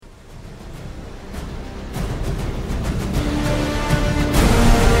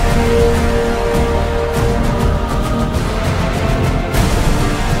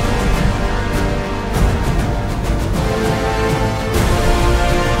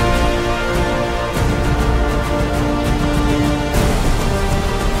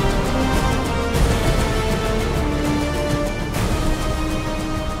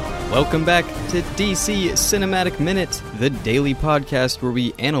Welcome back to DC Cinematic Minute, the daily podcast where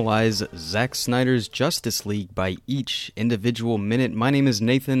we analyze Zack Snyder's Justice League by each individual minute. My name is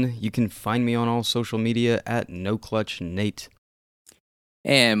Nathan. You can find me on all social media at NoClutchNate.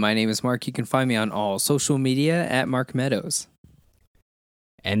 And my name is Mark. You can find me on all social media at Mark Meadows.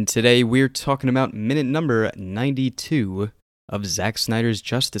 And today we're talking about minute number 92 of Zack Snyder's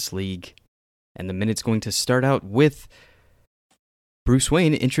Justice League. And the minute's going to start out with Bruce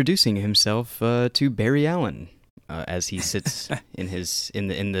Wayne introducing himself to Barry Allen as he sits in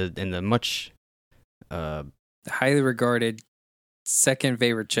the much highly regarded second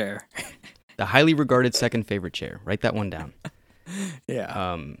favorite chair. The highly regarded second favorite chair. Write that one down.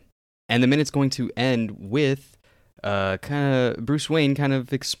 Yeah. And the minute's going to end with Bruce Wayne kind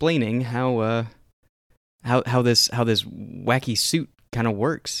of explaining how this wacky suit kind of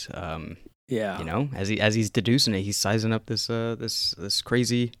works. Yeah. You know, as he's deducing it, he's sizing up this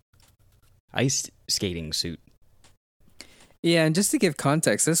crazy ice skating suit. Yeah, and just to give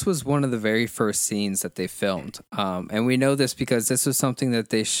context, this was one of the very first scenes that they filmed. And we know this because this was something that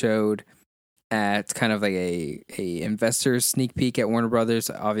they showed at kind of like a investor's sneak peek at Warner Brothers.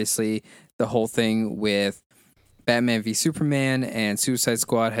 Obviously, the whole thing with Batman v Superman and Suicide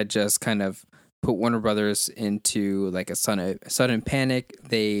Squad had just kind of put Warner Brothers into like a sudden panic.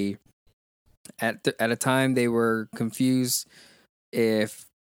 They At a time, they were confused if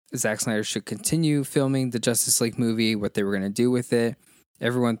Zack Snyder should continue filming the Justice League movie, what they were going to do with it.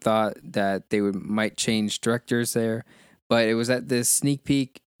 Everyone thought that they might change directors there, but it was at this sneak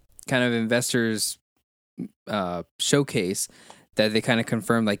peek kind of investors showcase that they kind of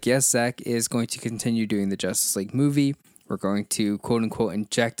confirmed, like, yes, Zack is going to continue doing the Justice League movie. We're going to, quote unquote,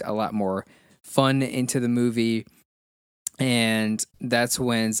 inject a lot more fun into the movie. And that's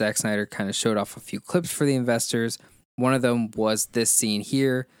when Zack Snyder kind of showed off a few clips for the investors. One of them was this scene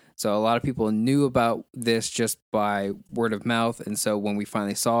here. So a lot of people knew about this just by word of mouth. And so when we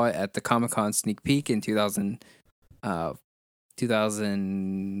finally saw it at the Comic-Con sneak peek in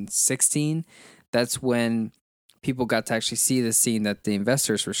 2016, that's when people got to actually see the scene that the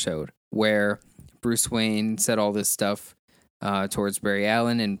investors were showed, where Bruce Wayne said all this stuff towards Barry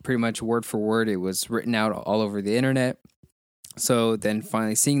Allen, and pretty much word for word, it was written out all over the internet. So then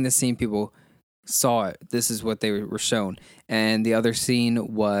finally seeing the scene, people saw it. This is what they were shown. And the other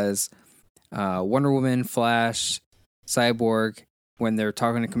scene was Wonder Woman, Flash, Cyborg, when they're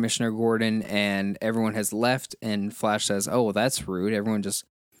talking to Commissioner Gordon and everyone has left and Flash says, oh, well, that's rude. Everyone just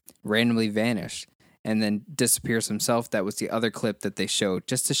randomly vanished and then disappears himself. That was the other clip that they showed,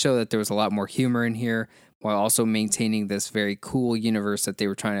 just to show that there was a lot more humor in here while also maintaining this very cool universe that they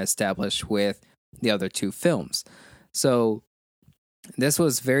were trying to establish with the other two films. So this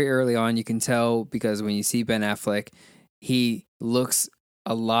was very early on. You can tell because when you see Ben Affleck, he looks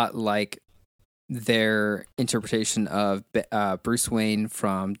a lot like their interpretation of Bruce Wayne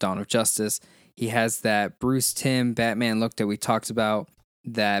from Dawn of Justice. He has that Bruce Timm Batman look that we talked about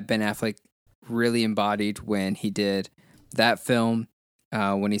that Ben Affleck really embodied when he did that film,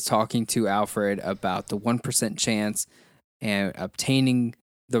 when he's talking to Alfred about the 1% chance and obtaining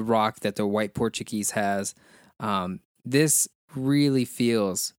the rock that the white Portuguese has. This really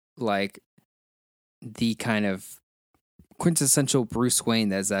feels like the kind of quintessential Bruce Wayne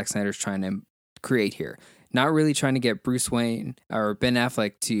that Zack Snyder's trying to create here. Not really trying to get Bruce Wayne or Ben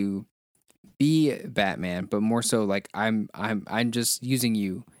Affleck to be Batman, but more so like I'm just using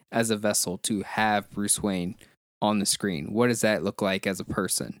you as a vessel to have Bruce Wayne on the screen. What does that look like as a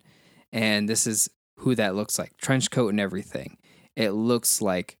person? And this is who that looks like. Trench coat and everything. It looks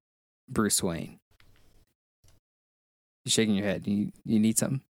like Bruce Wayne. You're shaking your head. You need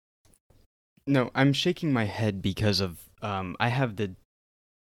something? No, I'm shaking my head because of I have the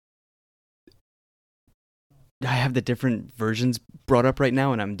different versions brought up right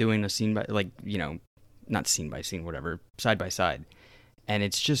now, and I'm doing a scene by not scene by scene, whatever, side by side, and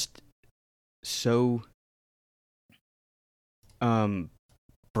it's just so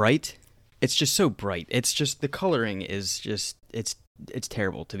bright. It's just so bright. It's just the coloring is just it's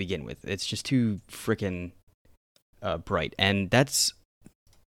terrible to begin with. It's just too freaking bright, and that's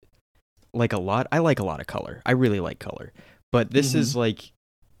like a lot. I like a lot of color. I really like color, but this is like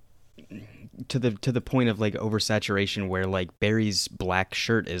to the point of like oversaturation, where like Barry's black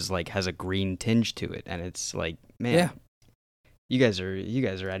shirt is like has a green tinge to it, and it's like, man, yeah. You guys are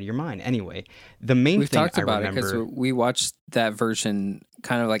out of your mind. Anyway, the main We've thing talked about I it because remember, we watched that version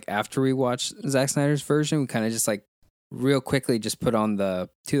kind of like after we watched Zack Snyder's version. We kind of just like real quickly just put on the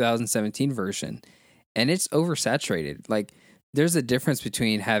 2017 version, and it's oversaturated. Like there's a difference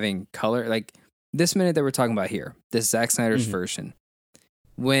between having color, like this minute that we're talking about here, this Zack Snyder's version.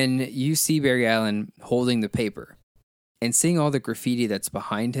 when you see Barry Allen holding the paper and seeing all the graffiti that's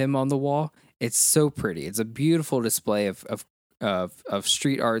behind him on the wall, it's so pretty. It's a beautiful display of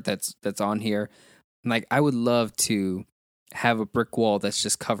street art that's on here. Like, I would love to have a brick wall that's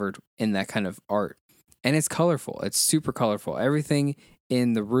just covered in that kind of art. And it's colorful. It's super colorful. Everything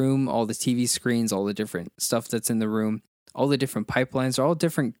in the room, all the TV screens, all the different stuff that's in the room, all the different pipelines are all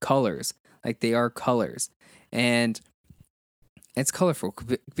different colors. Like, they are colors. And it's colorful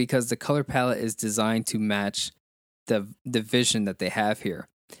because the color palette is designed to match the vision that they have here.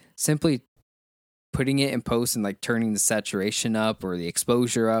 Simply putting it in post and like turning the saturation up or the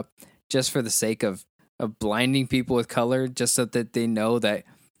exposure up just for the sake of blinding people with color, just so that they know that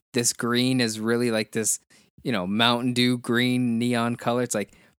this green is really like this, Mountain Dew green neon color. It's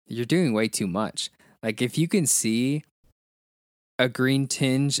like, you're doing way too much. Like, if you can see a green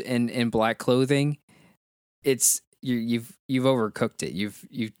tinge in black clothing, it's you've overcooked it. You've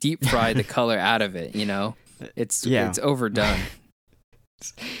deep fried the color out of it. It's overdone.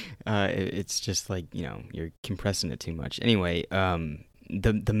 It's just like, you're compressing it too much. Anyway,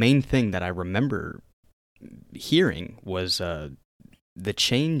 the main thing that I remember hearing was the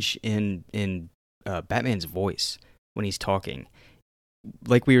change in Batman's voice when he's talking.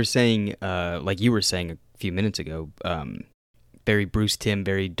 Like we were saying, like you were saying a few minutes ago, very Bruce Timm,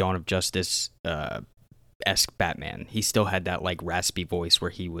 very Dawn of Justice esque Batman. He still had that like raspy voice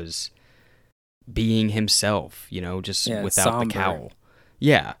where he was being himself, just without somber. The cowl.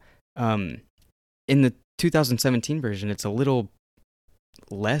 Yeah. In the 2017 version, it's a little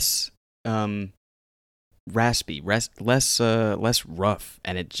less raspy, less rough,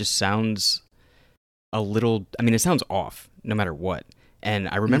 and it just sounds a little. I mean, it sounds off no matter what. And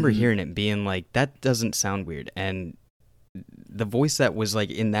I remember hearing it being like, that doesn't sound weird. And the voice that was like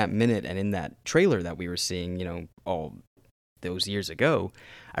in that minute and in that trailer that we were seeing, all those years ago,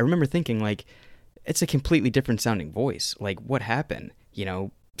 I remember thinking like, it's a completely different sounding voice. Like, what happened?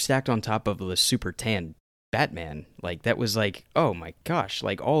 Stacked on top of the super tan Batman. Like, that was like, oh my gosh,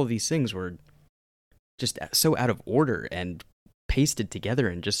 like all of these things were just so out of order and pasted together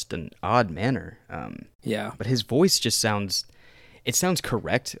in just an odd manner. Yeah. But his voice just sounds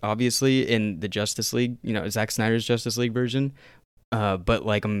correct, obviously, in the Justice League, Zack Snyder's Justice League version. But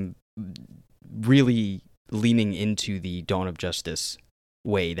like, I'm really leaning into the Dawn of Justice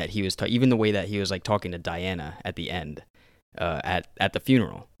way that he was, even the way that he was like talking to Diana at the end, at the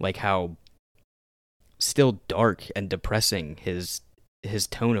funeral, like how still dark and depressing his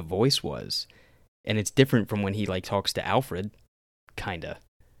tone of voice was. And it's different from when he like talks to Alfred, kinda.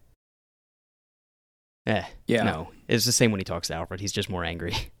 Yeah. No, it's the same when he talks to Alfred. He's just more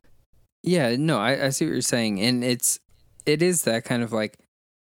angry. Yeah, no, I see what you're saying, and it is that kind of like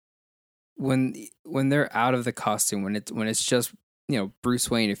when they're out of the costume, when it's just Bruce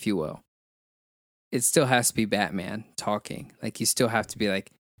Wayne, if you will. It still has to be Batman talking. Like, you still have to be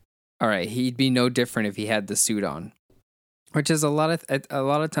like, all right, he'd be no different if he had the suit on, which is a lot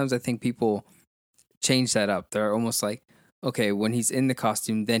of times I think people change that up. They're almost like, okay, when he's in the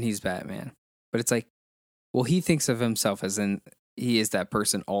costume, then he's Batman. But it's like, well, he thinks of himself as in he is that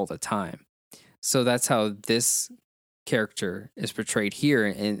person all the time. So that's how this character is portrayed here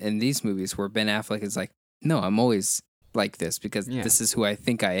in these movies, where Ben Affleck is like, no, I'm always like this because this is who I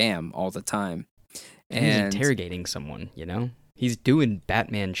think I am all the time. And he's interrogating someone, He's doing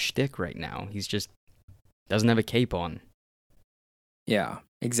Batman shtick right now. He's just doesn't have a cape on. Yeah,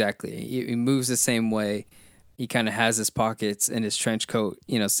 exactly. He moves the same way. He kind of has his pockets in his trench coat,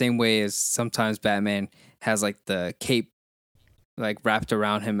 same way as sometimes Batman has like the cape like wrapped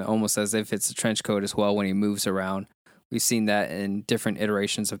around him, almost as if it's a trench coat as well when he moves around. We've seen that in different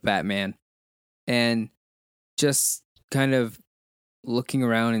iterations of Batman. And just kind of looking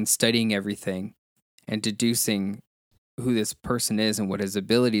around and studying everything and deducing who this person is and what his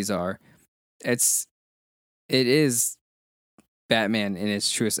abilities are, it is Batman in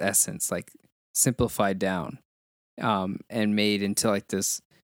its truest essence, like simplified down, and made into like this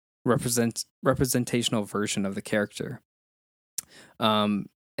representational version of the character. And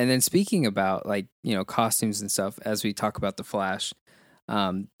then speaking about like, costumes and stuff, as we talk about the Flash,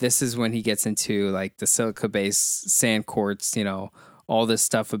 this is when he gets into like the silica-based sand quartz, all this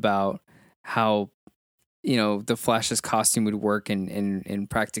stuff about how, the Flash's costume would work in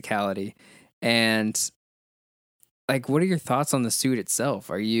practicality. And like, what are your thoughts on the suit itself?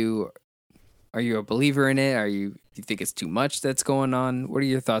 Are you a believer in it? Do you think it's too much that's going on? What are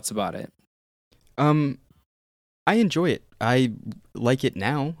your thoughts about it? I enjoy it. I like it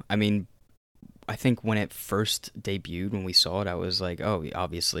now. I mean, I think when it first debuted, when we saw it, I was like, oh,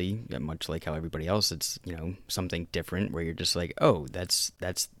 obviously, much like how everybody else, it's, something different where you're just like, oh, that's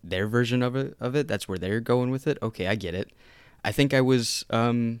their version of it. That's where they're going with it. Okay, I get it. I think I was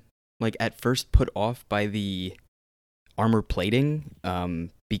like at first put off by the armor plating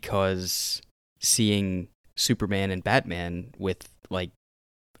because seeing Superman and Batman with like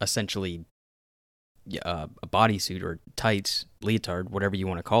essentially a bodysuit or tights, leotard, whatever you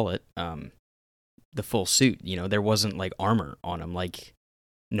want to call it, the full suit, there wasn't like armor on him like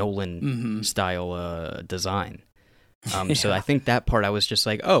Nolan style design. Yeah. So I think that part I was just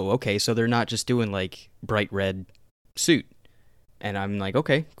like, oh, okay, so they're not just doing like bright red suit. And I'm like,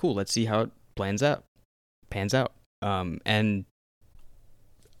 okay, cool, let's see how it pans out. And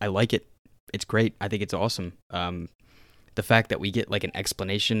I like it. It's great. I think it's awesome. The fact that we get like an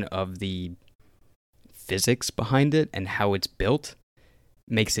explanation of the physics behind it and how it's built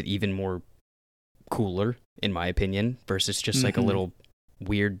makes it even more cooler, in my opinion, versus just like a little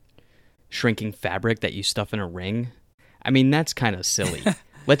weird shrinking fabric that you stuff in a ring. I mean, that's kind of silly.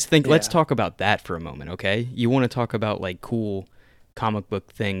 Let's talk about that for a moment, okay? You want to talk about like cool comic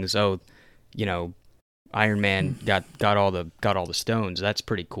book things. Oh, Iron Man got all the stones. That's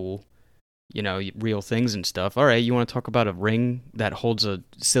pretty cool. Real things and stuff. All right, you want to talk about a ring that holds a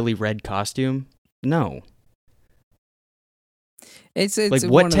silly red costume? No. It's like one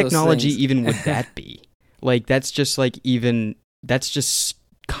what of technology those things. even would that be? Like that's just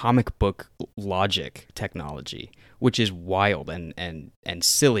comic book logic technology, which is wild and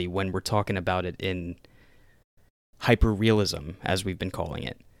silly when we're talking about it in hyper realism, as we've been calling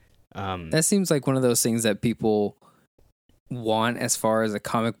it. That seems like one of those things that people want as far as a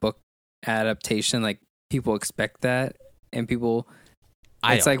comic book adaptation. Like people expect that, and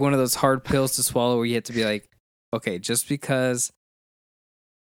it's like one of those hard pills to swallow where you have to be like, okay, just because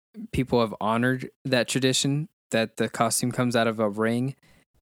people have honored that tradition that the costume comes out of a ring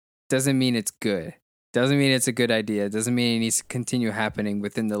doesn't mean it's good. Doesn't mean it's a good idea. Doesn't mean it needs to continue happening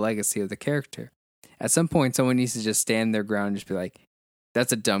within the legacy of the character. At some point, someone needs to just stand their ground and just be like,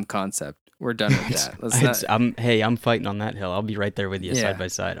 that's a dumb concept. We're done with that. I'm fighting on that hill. I'll be right there with you side by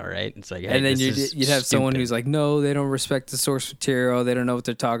side, all right? It's like, hey, and then you'd have someone who's like, no, they don't respect the source material. They don't know what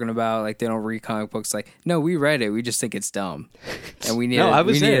they're talking about. Like, they don't read comic books. Like, no, we read it. We just think it's dumb. And we need no, I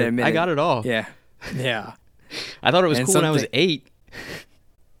was there. I got it all. Yeah. Yeah. I thought it was cool when I was 8.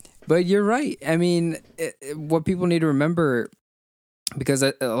 But you're right. I mean, what people need to remember, because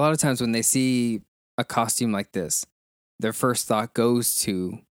a lot of times when they see a costume like this, their first thought goes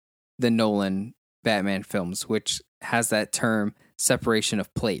to the Nolan Batman films, which has that term separation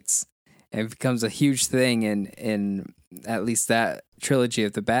of plates. And it becomes a huge thing in at least that trilogy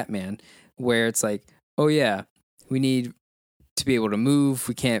of the Batman, where it's like, oh yeah, we need to be able to move.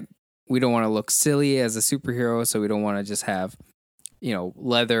 We don't want to look silly as a superhero, so we don't want to just have,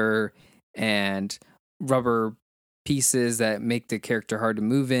 leather and rubber pieces that make the character hard to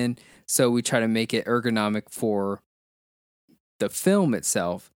move in. So we try to make it ergonomic for the film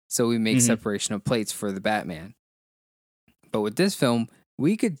itself. So we make separation of plates for the Batman. But with this film,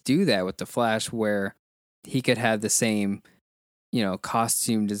 we could do that with the Flash, where he could have the same,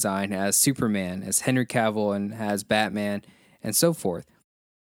 costume design as Superman, as Henry Cavill, and as Batman, and so forth.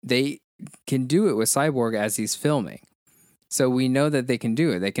 They can do it with Cyborg as he's filming. So we know that they can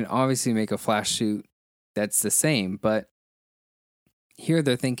do it. They can obviously make a Flash suit that's the same, but here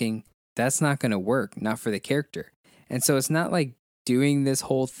they're thinking that's not going to work, not for the character. And so it's not like doing this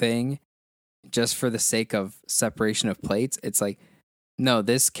whole thing just for the sake of separation of plates. It's like, no,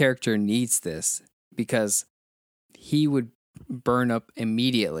 this character needs this because he would burn up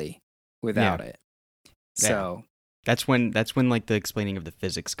immediately without it. So that's when like the explaining of the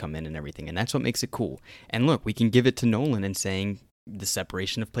physics come in and everything, and that's what makes it cool. And look, we can give it to Nolan and saying the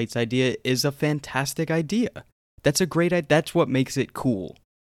separation of plates idea is a fantastic idea. That's a great idea. That's what makes it cool.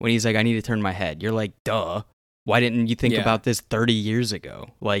 When he's like, I need to turn my head, you're like, duh. Why didn't you think about this 30 years ago?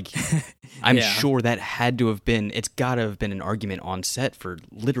 Like, I'm sure that had to have been, it's got to have been an argument on set for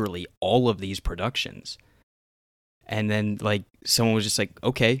literally all of these productions. And then, like, someone was just like,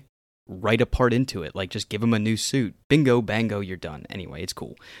 okay, write a part into it. Like, just give him a new suit. Bingo, bango, you're done. Anyway, it's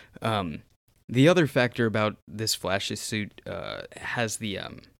cool. The other factor about this Flash's suit has the,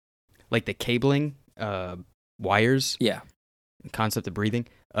 like, the cabling wires. Yeah. Concept of breathing.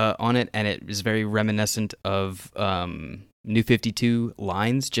 On it, and it is very reminiscent of New 52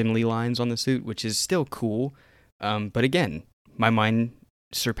 lines, Jim Lee lines on the suit, which is still cool. But again, my mind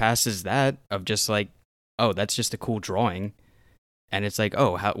surpasses that of just like, oh, that's just a cool drawing. And it's like,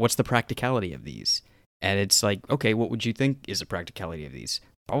 oh, what's the practicality of these? And it's like, okay, what would you think is the practicality of these?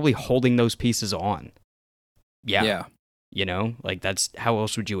 probably holding those pieces on. Yeah. You know, like that's how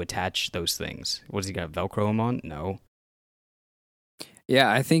else would you attach those things? Was he gonna Velcro them on? No.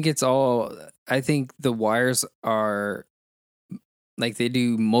 Yeah, I think it's all. I think the wires are like they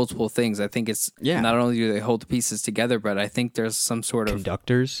do multiple things. I think it's not only do they hold the pieces together, but I think there's some sort of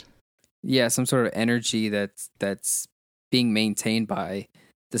conductors. Yeah, some sort of energy that's being maintained by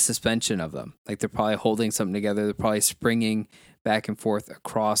the suspension of them. Like they're probably holding something together. They're probably springing back and forth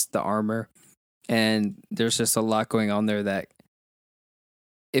across the armor, and there's just a lot going on there. That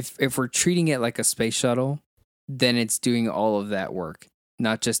if we're treating it like a space shuttle, then it's doing all of that work,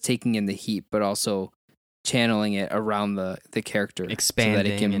 not just taking in the heat, but also channeling it around the character, expanding so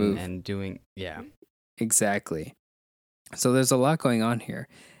that it can move and doing exactly. So there's a lot going on here,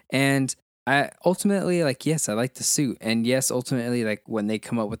 and I ultimately yes, I like the suit, and yes, ultimately when they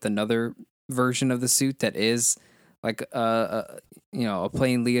come up with another version of the suit that is like a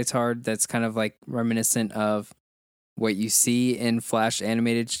plain leotard that's kind of like reminiscent of what you see in Flash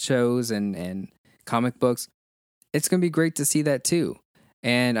animated shows and comic books, it's gonna be great to see that too.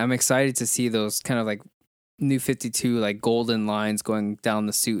 And I'm excited to see those kind of like New 52 like golden lines going down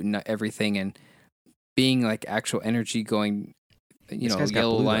the suit and everything, and being like actual energy going,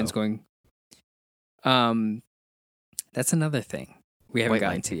 yellow lines going. That's another thing we haven't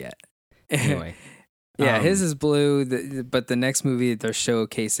gotten to yet. Anyway, yeah, his is blue, but the next movie they're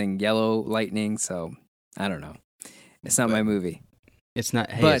showcasing yellow lightning. So I don't know. It's not my movie. It's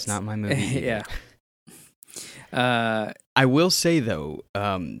not. Hey, it's not my movie. Yeah. I will say though,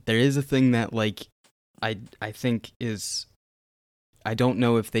 there is a thing that I think is, I don't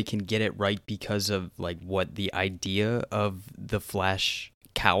know if they can get it right because of like what the idea of the Flash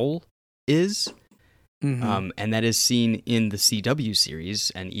cowl is. Mm-hmm. And that is seen in the CW series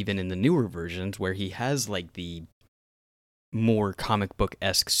and even in the newer versions where he has like the more comic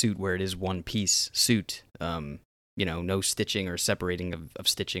book-esque suit where it is one piece suit. No stitching or separating of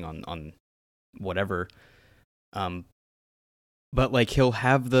stitching on whatever. But like he'll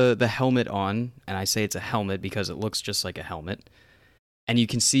have the helmet on, and I say it's a helmet because it looks just like a helmet. And you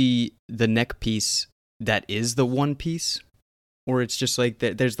can see the neck piece that is the one piece, or it's just like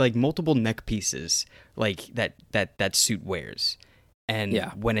there's like multiple neck pieces like that suit wears. And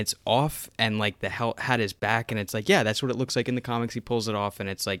when it's off and like the hat is back and it's like, yeah, that's what it looks like in the comics. He pulls it off and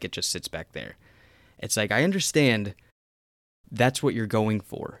it's like it just sits back there. It's like, I understand that's what you're going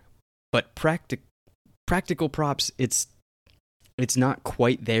for, but practical props, it's not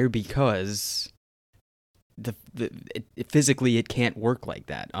quite there because physically it can't work like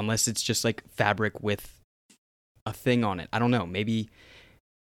that unless it's just like fabric with a thing on it. I don't know. Maybe,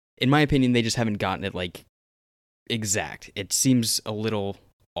 in my opinion, they just haven't gotten it like exact. It seems a little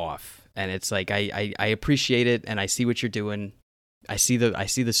off, and it's like I appreciate it, and I see what you're doing. I see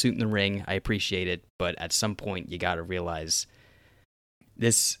the suit in the ring. I appreciate it, but at some point you got to realize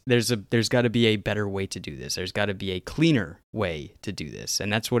this. There's got to be a better way to do this. There's got to be a cleaner way to do this,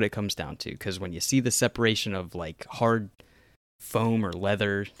 and that's what it comes down to. Because when you see the separation of like hard foam or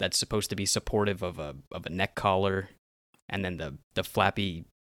leather that's supposed to be supportive of a neck collar, and then the flappy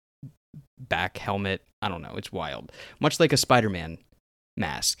back helmet, I don't know. It's wild. Much like a Spider-Man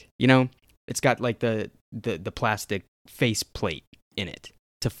mask, it's got like the plastic face plate in it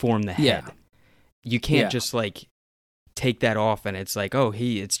to form the head. You can't just like take that off and it's like, oh,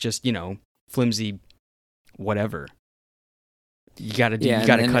 it's just, flimsy whatever. You got to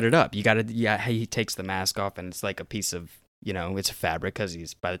cut it up. He takes the mask off and it's like a piece of, it's a fabric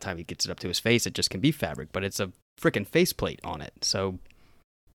because by the time he gets it up to his face, it just can be fabric, but it's a freaking faceplate on it. So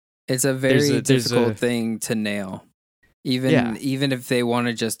it's a very difficult thing to nail. Even if they want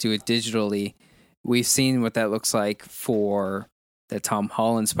to just do it digitally, we've seen what that looks like for the Tom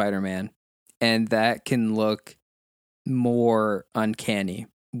Holland Spider-Man, and that can look more uncanny,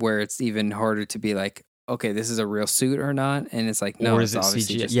 where it's even harder to be like, okay, this is a real suit or not, and it's like, no, or it's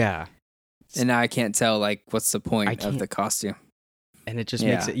obviously CGI? Yeah. And now I can't tell like what's the point of the costume. And it just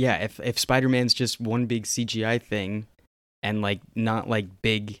makes it, if Spider-Man's just one big CGI thing, and like not like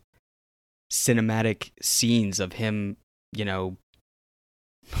big cinematic scenes of him,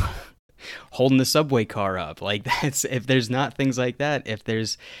 holding the subway car up, like that's, if there's not things like that, if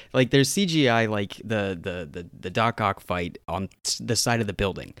there's CGI, like the Doc Ock fight on the side of the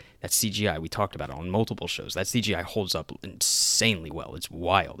building, that's CGI. We talked about it on multiple shows. That CGI holds up insanely well. It's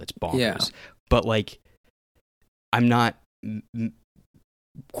wild. It's bonkers. Yeah. But like, I'm not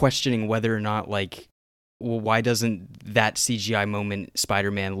questioning whether or not like, well, why doesn't that CGI moment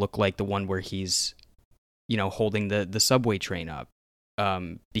Spider-Man look like the one where he's, holding the subway train up?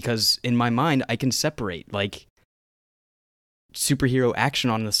 Because in my mind, I can separate, like, superhero action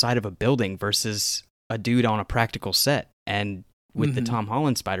on the side of a building versus a dude on a practical set. And with the Tom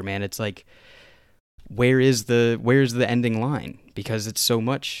Holland Spider-Man, it's like, where's the ending line? Because it's so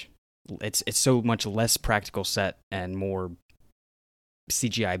much less practical set and more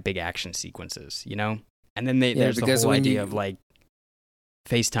CGI big action sequences, you know? And then there's the whole idea of like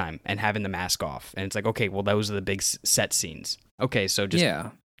FaceTime and having the mask off. And it's like, okay, well, those are the big set scenes. Okay, so just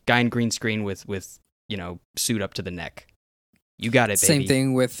guy in green screen with suit up to the neck. You got it, baby. Same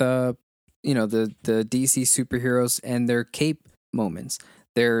thing with the DC superheroes and their cape moments.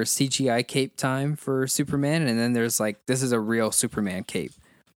 There's CGI cape time for Superman, and then there's like, this is a real Superman cape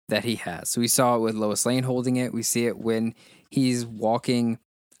that he has. So we saw it with Lois Lane holding it. We see it when he's walking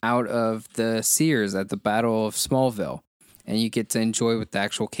out of the Sears at the Battle of Smallville, and you get to enjoy what the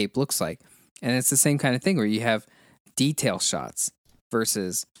actual cape looks like. And it's the same kind of thing where you have detail shots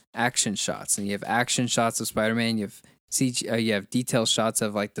versus action shots, and you have action shots of Spider-Man, you have detail shots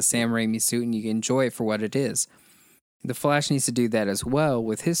of like the Sam Raimi suit, and you can enjoy it for what it is. The Flash needs to do that as well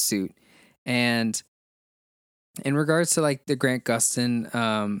with his suit. And in regards to like the Grant Gustin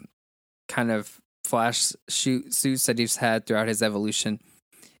kind of Flash suits that he's had throughout his evolution,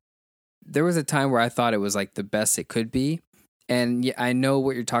 there was a time where I thought it was like the best it could be. And yeah, I know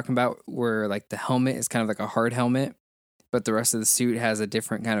what you're talking about, where like the helmet is kind of like a hard helmet, but the rest of the suit has a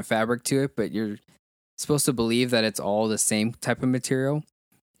different kind of fabric to it. But you're supposed to believe that it's all the same type of material.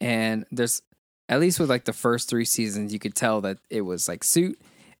 And there's, at least with like the first 3 seasons, you could tell that it was like suit,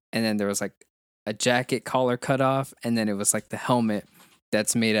 and then there was like a jacket collar cut off, and then it was like the helmet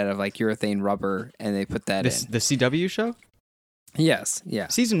that's made out of like urethane rubber, and they put that in. The CW show? Yes, yeah.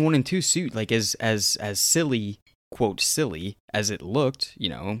 Season 1 and 2 suit, like as silly, quote silly as it looked, you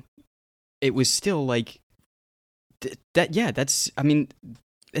know, it was still like that's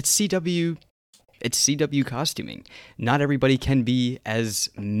CW. It's CW costuming. Not everybody can be as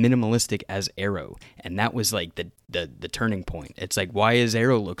minimalistic as Arrow, and that was like the turning point. It's like, why is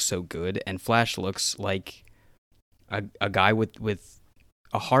Arrow look so good and Flash looks like a guy with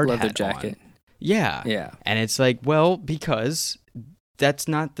a hard leather hat jacket on? Yeah. And it's like, well, because that's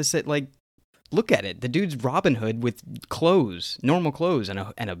not the set. Like, look at it. The dude's Robin Hood with clothes, normal clothes, and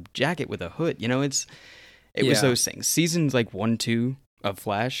a jacket with a hood. You know, it was those things. Seasons like 1, 2 of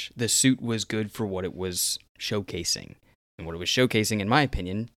Flash, the suit was good for what it was showcasing. And what it was showcasing, in my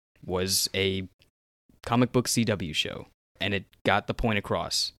opinion, was a comic book CW show. And it got the point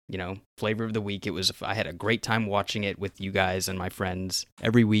across. You know, flavor of the week. I had a great time watching it with you guys and my friends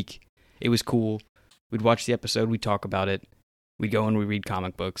every week. It was cool. We'd watch the episode, we'd talk about it. We'd go and we'd read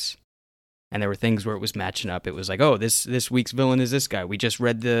comic books. And there were things where it was matching up. It was like, oh, this week's villain is this guy. We just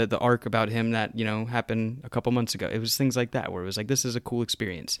read the arc about him that, you know, happened a couple months ago. It was things like that where it was like, this is a cool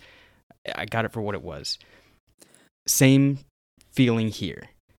experience. I got it for what it was. Same feeling here.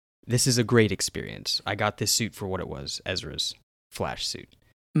 This is a great experience. I got this suit for what it was, Ezra's Flash suit.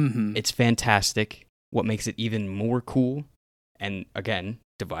 Mm-hmm. It's fantastic. What makes it even more cool, and again,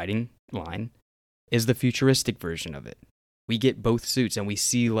 dividing line, is the futuristic version of it. We get both suits and we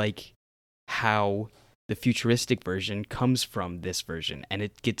see like how the futuristic version comes from this version, and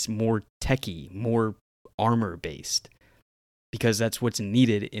it gets more techie, more armor based, because that's what's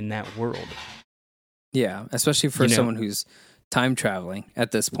needed in that world. Yeah, especially for someone who's time traveling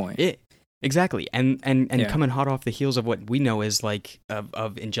at this point. Exactly. And coming hot off the heels of what we know is like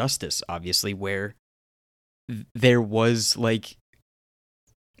of Injustice, obviously, where there was like,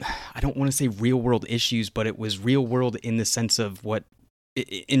 I don't want to say real world issues, but it was real world in the sense of what,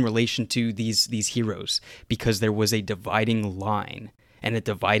 in relation to these heroes, because there was a dividing line and a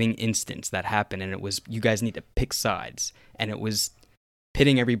dividing instance that happened, and it was, you guys need to pick sides, and it was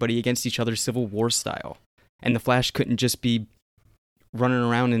pitting everybody against each other Civil War style. And the Flash couldn't just be running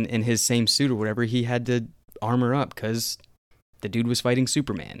around in his same suit or whatever. He had to armor up because the dude was fighting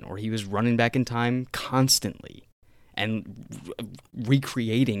Superman, or he was running back in time constantly and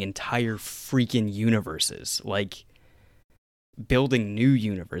recreating entire freaking universes, like building new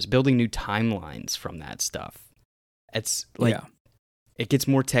timelines from that stuff. It's like, it gets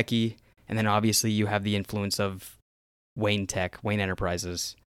more techie, and then obviously you have the influence of Wayne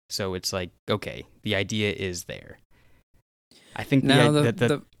Enterprises. So it's like, okay, the idea is there. I think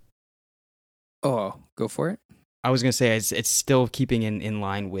oh, go for it. I was going to say it's still keeping in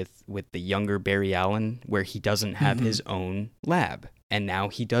line with the younger Barry Allen, where he doesn't have his own lab. And now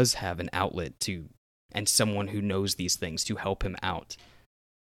he does have an outlet and someone who knows these things to help him out.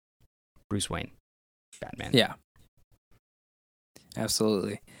 Bruce Wayne, Batman. Yeah.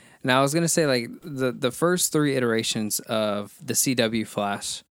 Absolutely. Now I was going to say, like, the first 3 iterations of the CW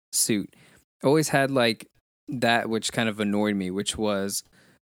Flash suit always had like that which kind of annoyed me, which was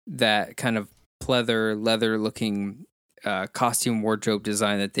that kind of pleather leather looking costume wardrobe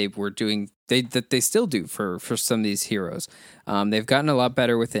design that they were doing. They still do for some of these heroes. They've gotten a lot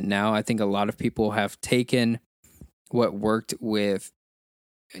better with it now. I think a lot of people have taken what worked with,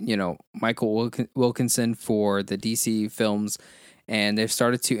 Michael Wilkinson for the DC films, and they've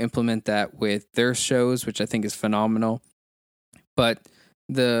started to implement that with their shows, which I think is phenomenal. But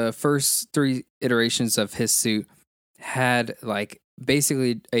the first 3 iterations of his suit had like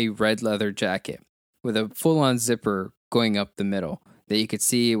basically a red leather jacket with a full-on zipper going up the middle that you could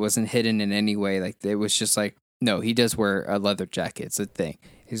see. It wasn't hidden in any way. Like, it was just like, no, he does wear a leather jacket. It's a thing.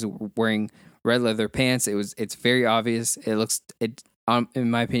 He's wearing red leather pants. It's very obvious. In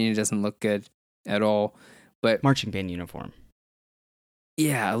my opinion, it doesn't look good at all. But marching band uniform.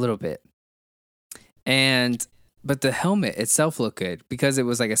 Yeah, a little bit. But the helmet itself looked good because it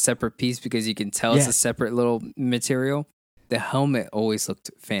was like a separate piece, because you can tell it's a separate little material. The helmet always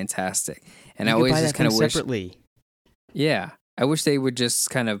looked fantastic. And I always just kind of wish separately. Yeah. I wish they would just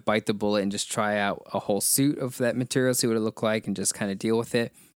kind of bite the bullet and just try out a whole suit of that material, see what it looked like, and just kind of deal with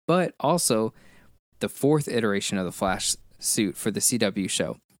it. But also, the 4th iteration of the Flash suit for the CW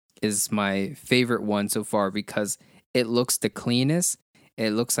show is my favorite one so far because it looks the cleanest.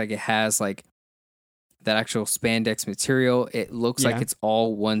 It looks like it has like that actual spandex material. It looks like it's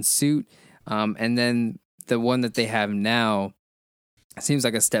all one suit. And then the one that they have now seems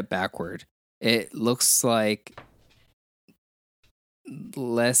like a step backward. It looks like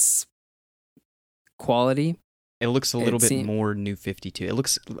less quality. It looks a little bit more New 52. It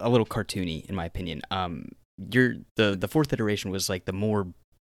looks a little cartoony, in my opinion. The 4th iteration was like the more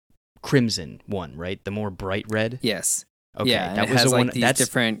crimson one, right? The more bright red. Yes. Okay, yeah, that it was has the like one. These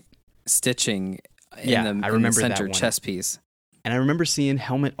different stitching in I remember the center that one. chest piece. And I remember seeing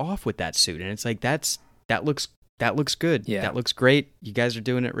helmet off with that suit, and it's like that looks good. Yeah, that looks great. You guys are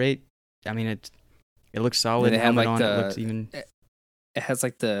doing it right. I mean, it looks solid. They have helmet like on. It looks even. It has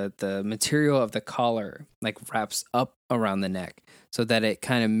like the material of the collar like wraps up around the neck, so that it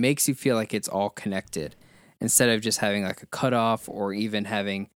kind of makes you feel like it's all connected, instead of just having like a cutoff or even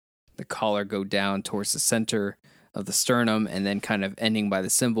having the collar go down towards the center of the sternum and then kind of ending by the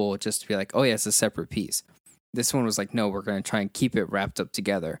symbol, just to be like, oh yeah, it's a separate piece. This one was like, no, we're going to try and keep it wrapped up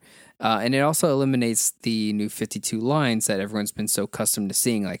together. And it also eliminates the New 52 lines that everyone's been so accustomed to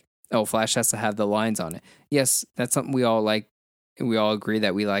seeing, like, oh, Flash has to have the lines on it. Yes, that's something we all like, and we all agree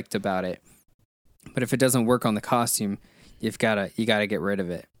that we liked about it. But if it doesn't work on the costume, you gotta get rid of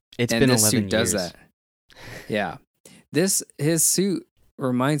it. It's and been this 11 suit years. does that. Yeah. His suit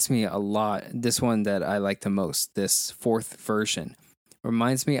reminds me a lot, this one that I like the most, this 4th version,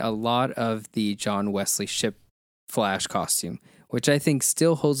 reminds me a lot of the John Wesley Shipp Flash costume, which I think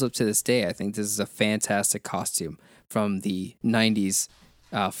still holds up to this day. I think this is a fantastic costume from the 90s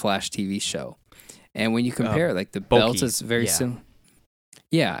Flash TV show. And when you compare, like, the bulky, belt is very similar.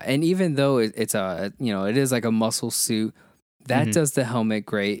 Yeah, and even though it's it is like a muscle suit, that does the helmet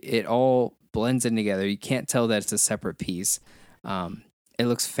great. It all blends in together. You can't tell that it's a separate piece. It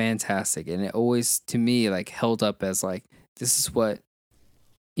looks fantastic, and it always, to me, like, held up as like, this is what,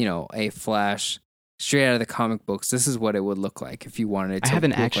 a Flash straight out of the comic books. This is what it would look like if you wanted it to. I have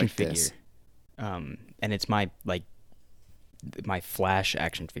an look action like figure, this. and it's my Flash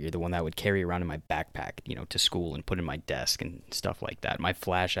action figure, the one that I would carry around in my backpack, to school and put in my desk and stuff like that. My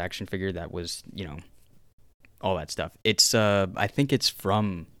Flash action figure that was, all that stuff. It's I think it's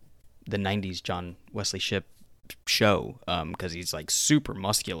from the 90s John Wesley Shipp show, because he's like super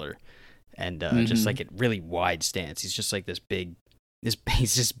muscular and just like a really wide stance. He's just like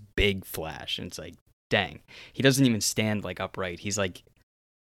he's just big Flash, and it's like, dang, he doesn't even stand like upright. He's like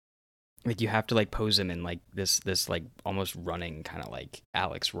you have to like pose him in like this like almost running kind of like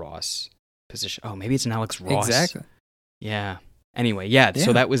Alex Ross position. Oh, maybe it's an Alex Ross. Exactly. Yeah. Anyway, yeah.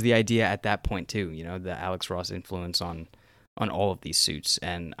 So that was the idea at that point too. The Alex Ross influence on all of these suits,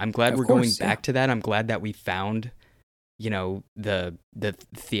 and I'm glad we're going back to that. I'm glad that we found, the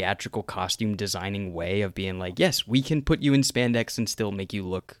theatrical costume designing way of being like, yes, we can put you in spandex and still make you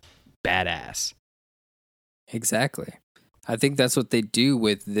look badass. Exactly. I think that's what they do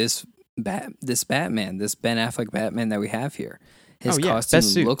with this Batman, this Ben Affleck Batman that we have here. His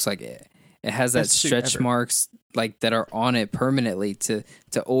costume looks like it. It has that stretch marks like that are on it permanently to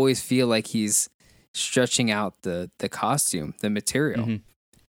always feel like he's stretching out the costume, the material.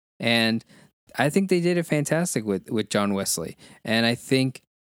 And I think they did it fantastic with John Wesley. And I think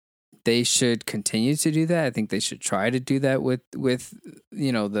they should continue to do that. I think they should try to do that with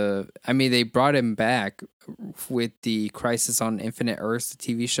they brought him back with the Crisis on Infinite Earths, the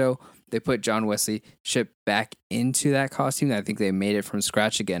TV show. They put John Wesley Shipp back into that costume. I think they made it from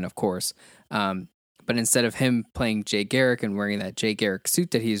scratch again, of course. But instead of him playing Jay Garrick and wearing that Jay Garrick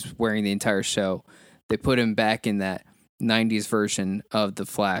suit that he's wearing the entire show, they put him back in that 90s version of the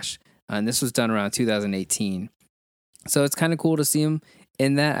Flash. And this was done around 2018. So it's kind of cool to see him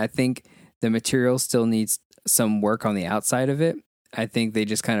in that. I think the material still needs some work on the outside of it. I think they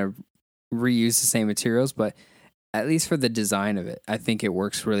just kind of reuse the same materials, but at least for the design of it, I think it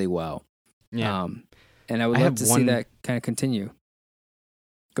works really well. Yeah. And I would love to see that kind of continue.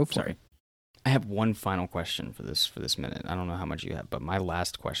 Go for it. I have one final question for this minute. I don't know how much you have, but my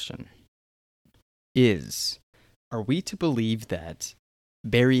last question is, are we to believe that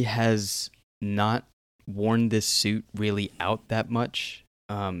Barry has not worn this suit really out that much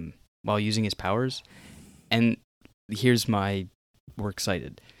while using his powers? And here's we're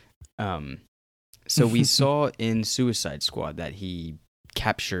excited. So we saw in Suicide Squad that he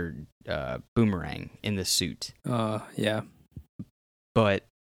captured Boomerang in the suit. Yeah. But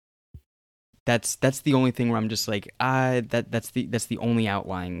that's the only thing where I'm just like, that's the only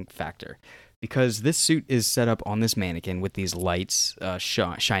outlying factor. Because this suit is set up on this mannequin with these lights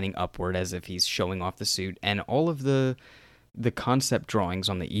shining upward as if he's showing off the suit, and all of the concept drawings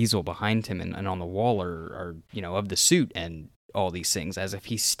on the easel behind him and on the wall are of the suit and all these things, as if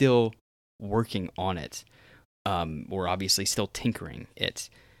he's still working on it, or obviously still tinkering it.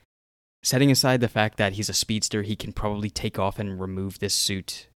 Setting aside the fact that he's a speedster, he can probably take off and remove this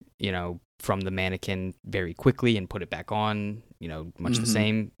suit, from the mannequin very quickly and put it back on, much the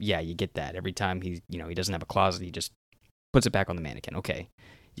same. Yeah, you get that. Every time he doesn't have a closet, he just puts it back on the mannequin. Okay,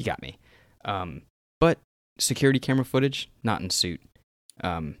 you got me. But security camera footage, not in suit.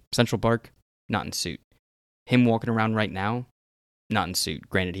 Central Park, not in suit. Him walking around right now, not in suit.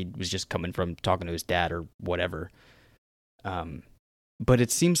 Granted, he was just coming from talking to his dad or whatever. But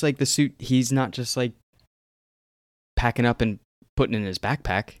it seems like the suit, he's not just like packing up and putting in his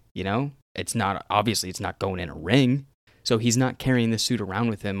backpack, It's not going in a ring. So he's not carrying the suit around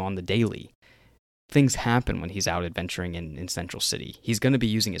with him on the daily. Things happen when he's out adventuring in Central City. He's going to be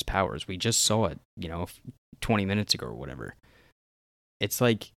using his powers. We just saw it, 20 minutes ago or whatever. It's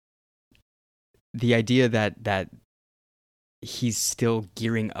like the idea that he's still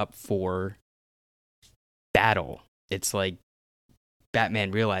gearing up for battle. It's like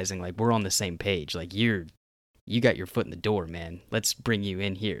Batman realizing, like, we're on the same page. Like, you got your foot in the door, man. Let's bring you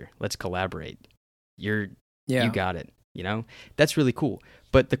in here. Let's collaborate. You got it. That's really cool.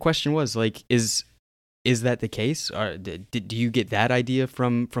 But the question was, like, is that the case? Or do you get that idea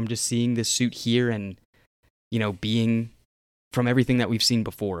from just seeing this suit here and, being from everything that we've seen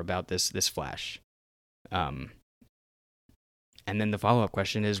before about this Flash? And then the follow-up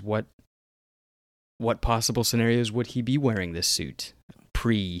question is, what possible scenarios would he be wearing this suit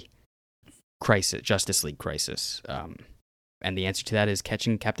pre-Crisis, Justice League Crisis? And the answer to that is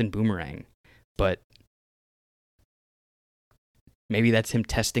catching Captain Boomerang. But maybe that's him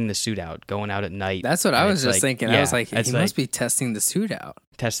testing the suit out, going out at night. That's what I was just thinking. Yeah, I was like, he must be testing the suit out.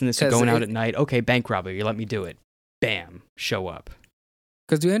 Testing the suit, going out at night. Okay, bank robbery, you let me do it. Bam, show up.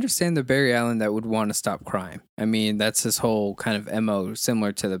 Because we understand the Barry Allen that would want to stop crime. I mean, that's his whole kind of MO,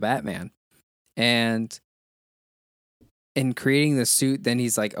 similar to the Batman. And in creating the suit, then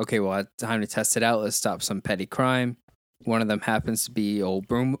he's like, okay, well, it's time to test it out. Let's stop some petty crime. One of them happens to be old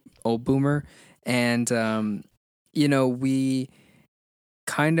Boomer. And, we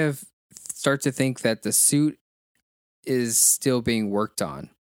kind of start to think that the suit is still being worked on.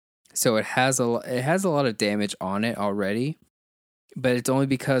 So it has a lot of damage on it already, but it's only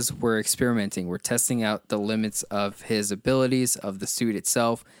because we're experimenting. We're testing out the limits of his abilities, of the suit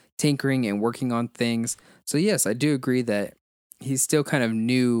itself, tinkering and working on things. So yes, I do agree that he's still kind of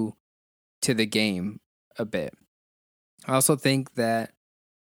new to the game a bit. I also think that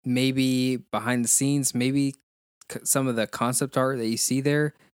maybe behind the scenes, maybe some of the concept art that you see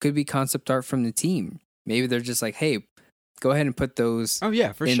there could be concept art from the team. Maybe they're just like, hey, go ahead and put those in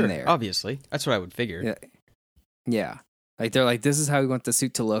sure. there. Obviously. That's what I would figure. Yeah. Like, they're like, this is how we want the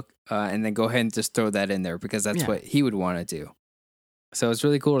suit to look, and then go ahead and just throw that in there because that's what he would want to do. So it's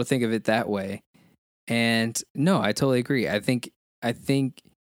really cool to think of it that way. And no, I totally agree. I think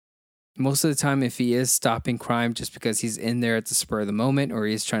most of the time, if he is stopping crime just because he's in there at the spur of the moment or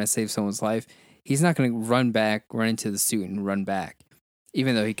he's trying to save someone's life, he's not going to run into the suit and run back,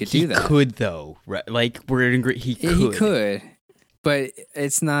 even though he could do that. He could, though. Right? Like, he could. He could, but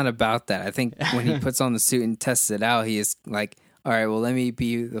it's not about that. I think when he puts on the suit and tests it out, he is like, all right, well, let me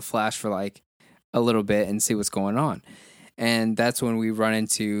be the Flash for like a little bit and see what's going on. And that's when we run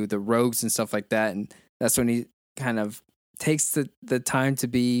into the rogues and stuff like that. And that's when he kind of takes the time to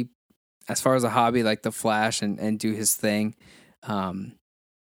be, as far as a hobby, like the Flash and do his thing.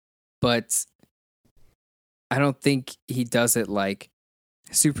 But I don't think he does it like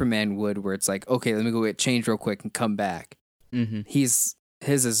Superman would, where it's like, okay, let me go get changed real quick and come back. Mm-hmm. His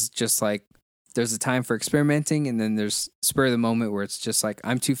is just like, there's a time for experimenting, and then there's spur of the moment where it's just like,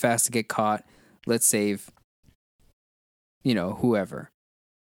 I'm too fast to get caught. Let's save, whoever.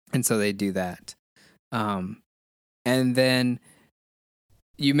 And so they do that. And then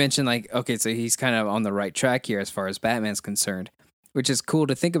you mentioned like, okay, so he's kind of on the right track here as far as Batman's concerned, which is cool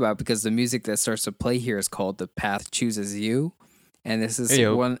to think about because the music that starts to play here is called The Path Chooses You. And this is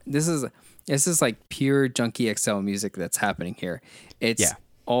this is like pure Junkie XL music that's happening here. It's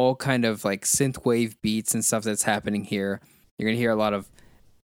all kind of like synthwave beats and stuff that's happening here. You're going to hear a lot of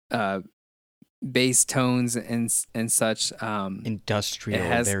bass tones and such.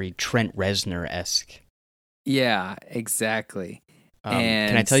 Industrial, very Trent Reznor-esque. Yeah, exactly. And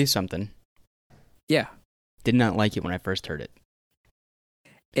can I tell you something? Yeah. Did not like it when I first heard it.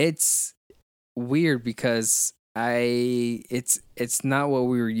 It's weird because it's not what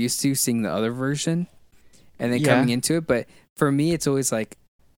we were used to seeing the other version and then coming into it. But for me, it's always like,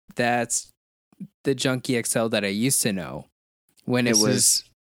 that's the Junkie XL that I used to know when it was.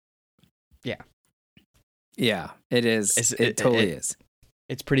 Yeah, it is. It totally is.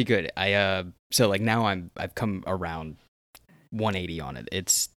 It's pretty good. So like now I've come around 180 on it.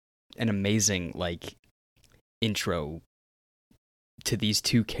 It's an amazing like intro to these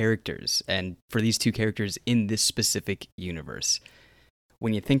two characters, and for these two characters in this specific universe.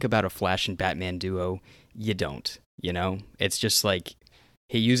 When you think about a Flash and Batman duo, you don't, It's just like,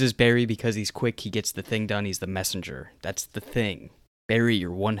 he uses Barry because he's quick, he gets the thing done, he's the messenger. That's the thing. Barry,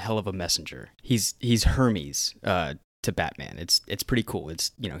 you're one hell of a messenger. He's Hermes to Batman. It's pretty cool.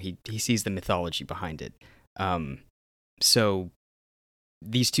 It's, he sees the mythology behind it. So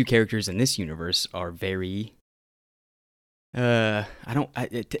these two characters in this universe are very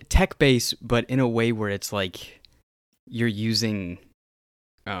tech based, but in a way where it's like you're using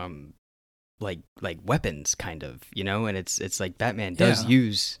like weapons kind of, and it's like Batman does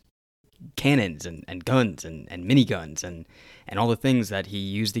use cannons and guns and miniguns and all the things that he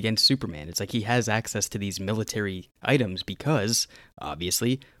used against Superman. It's like he has access to these military items because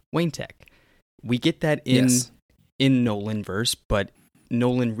obviously Wayne Tech. We get that in Nolanverse, but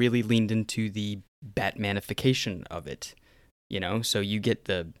Nolan really leaned into the Batmanification of it. So you get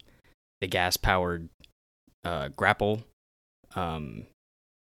the gas powered grapple,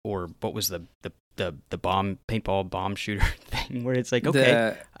 or what was the paintball bomb shooter thing, where it's like,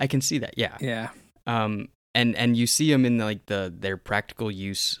 okay, I can see that, yeah. And you see them in like their practical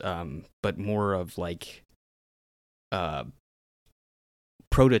use, but more of like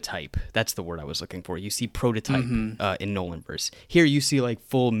prototype. That's the word I was looking for. You see prototype in Nolanverse. Here you see like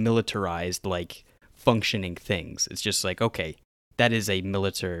full militarized, like functioning things. It's just like, okay, that is a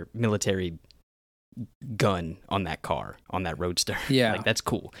military gun on that car, on that roadster. Yeah, like that's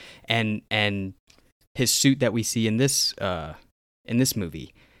cool. And his suit that we see in this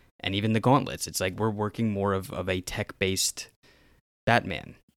movie, and even the gauntlets, it's like we're working more of a tech-based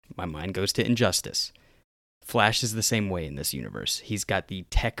Batman. My mind goes to Injustice. Flash is the same way in this universe. He's got the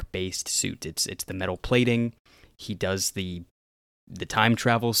tech-based suit. It's the metal plating. He does the time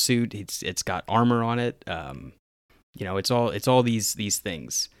travel suit. It's got armor on it. It's all these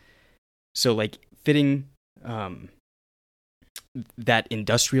things. So like fitting that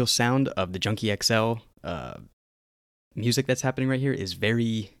industrial sound of the Junkie XL music that's happening right here is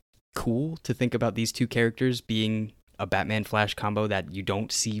very cool to think about these two characters being a Batman Flash combo that you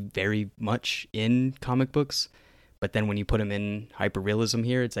don't see very much in comic books. But then when you put them in hyperrealism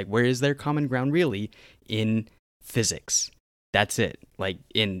here, it's like, where is their common ground really? In physics. That's it. Like,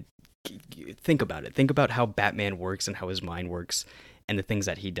 think about it. Think about how Batman works and how his mind works and the things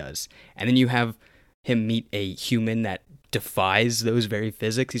that he does. And then you have him meet a human that defies those very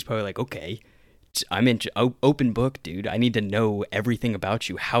physics. He's probably like, okay, I'm in open book, dude. I need to know everything about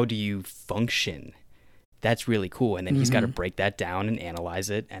you. How do you function? That's really cool. And then he's got to break that down and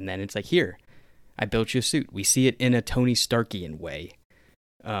analyze it. And then it's like, here, I built you a suit. We see it in a Tony Starkian way,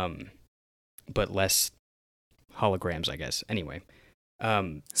 but less holograms, I guess. Anyway.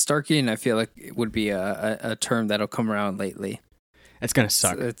 Starkian, I feel like it would be a term that'll come around lately. It's going to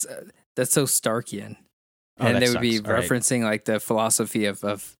suck. That's so Starkian. And they would be referencing like the philosophy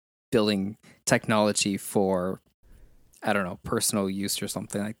of building technology for, I don't know, personal use or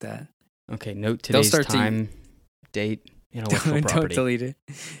something like that. Okay, note today's time, date, intellectual Don't property. delete it.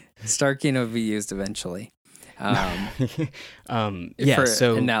 Starkey will be used eventually. Yeah, for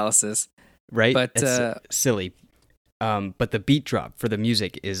so analysis. right, But it's silly. But the beat drop for the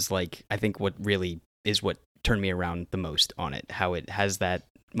music is like, I think what really is what turned me around the most on it. How it has that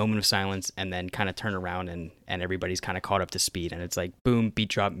moment of silence and then kind of turn around and everybody's kind of caught up to speed and it's like boom, beat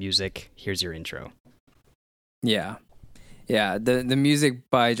drop, music, here's your intro. yeah, the music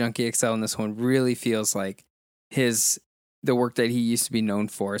by Junkie XL in this one really feels like the work that he used to be known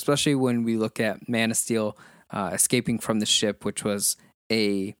for, especially when we look at Man of Steel, Escaping from the Ship, which was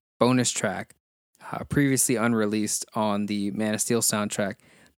a bonus track previously unreleased on the Man of Steel soundtrack.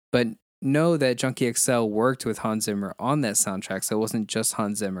 But know that Junkie XL worked with Hans Zimmer on that soundtrack, so it wasn't just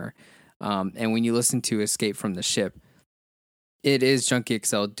Hans Zimmer. And when you listen to Escape from the Ship, it is Junkie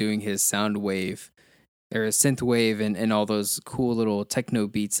XL doing his sound wave, or his synth wave, and all those cool little techno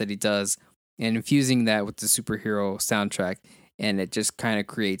beats that he does, and infusing that with the superhero soundtrack. And it just kind of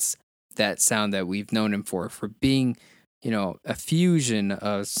creates that sound that we've known him for being, a fusion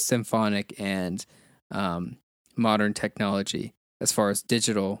of symphonic and modern technology as far as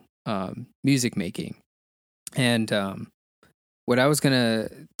digital music making. And what I was going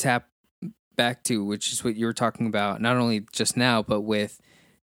to tap back to, which is what you were talking about, not only just now, but with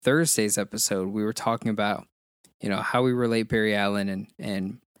Thursday's episode, we were talking about, how we relate Barry Allen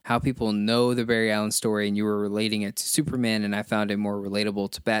and how people know the Barry Allen story, and you were relating it to Superman, and I found it more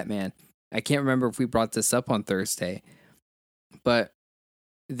relatable to Batman. I can't remember if we brought this up on Thursday, but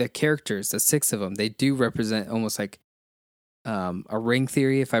the characters, the 6 of them, they do represent almost like a ring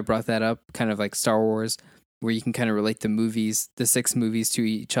theory, if I brought that up, kind of like Star Wars, where you can kind of relate the 6 movies to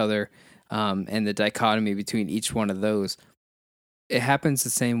each other, and the dichotomy between each one of those. It happens the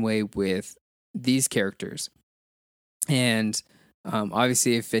same way with these characters. And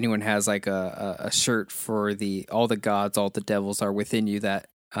obviously, if anyone has like a shirt for all the gods, all the devils are within you, that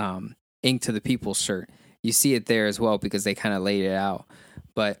Ink to the People shirt, you see it there as well because they kind of laid it out.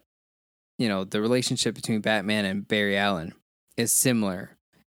 But, the relationship between Batman and Barry Allen is similar.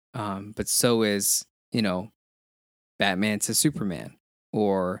 But so is, Batman to Superman,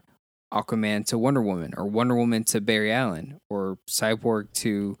 or Aquaman to Wonder Woman, or Wonder Woman to Barry Allen, or Cyborg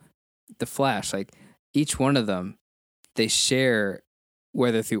to The Flash. Like, each one of them, they share,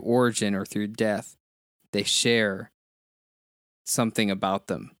 whether through origin or through death, they share something about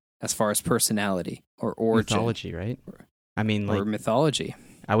them as far as personality or origin. Mythology, right? I mean, like, or mythology.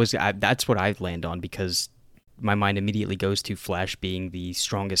 That's what I land on, because my mind immediately goes to Flash being the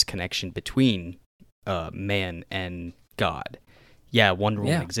strongest connection between man and God. Yeah, Wonder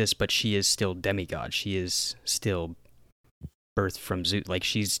Woman exists, but she is still demigod. She is still birthed from Zeus. Like,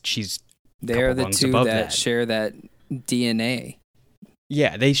 she's they're the two that share that DNA.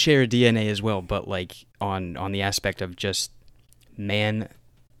 Yeah, they share DNA as well, but like on the aspect of just man,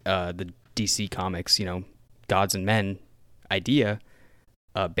 the DC Comics, gods and men idea,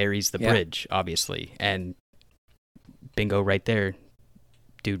 Barry's the bridge, obviously, and bingo right there.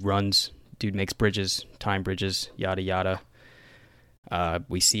 Dude runs, dude makes bridges, time bridges, yada yada.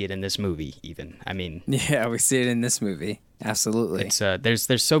 We see it in this movie, even. I mean, yeah, we see it in this movie. Absolutely. It's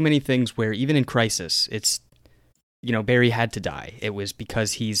there's so many things where even in Crisis, it's Barry had to die. It was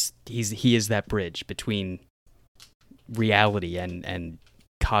because he is that bridge between reality and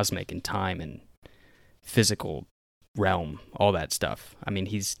cosmic and time and physical realm, all that stuff. I mean,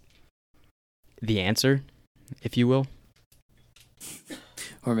 he's the answer, if you will.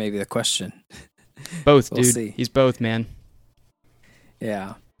 Or maybe the question. Both, we'll dude. See. He's both, man.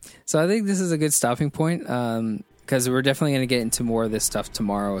 Yeah. So I think this is a good stopping point, because we're definitely going to get into more of this stuff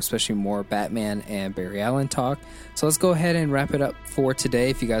tomorrow, especially more Batman and Barry Allen talk. So let's go ahead and wrap it up for today.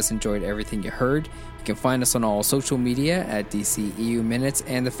 If you guys enjoyed everything you heard, you can find us on all social media at DCEU Minutes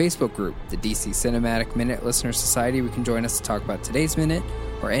and the Facebook group, the DC Cinematic Minute Listener Society. We can join us to talk about today's minute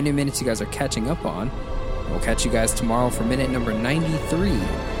or any minutes you guys are catching up on. We'll catch you guys tomorrow for minute number 93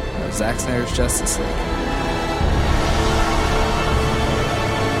 of Zack Snyder's Justice League.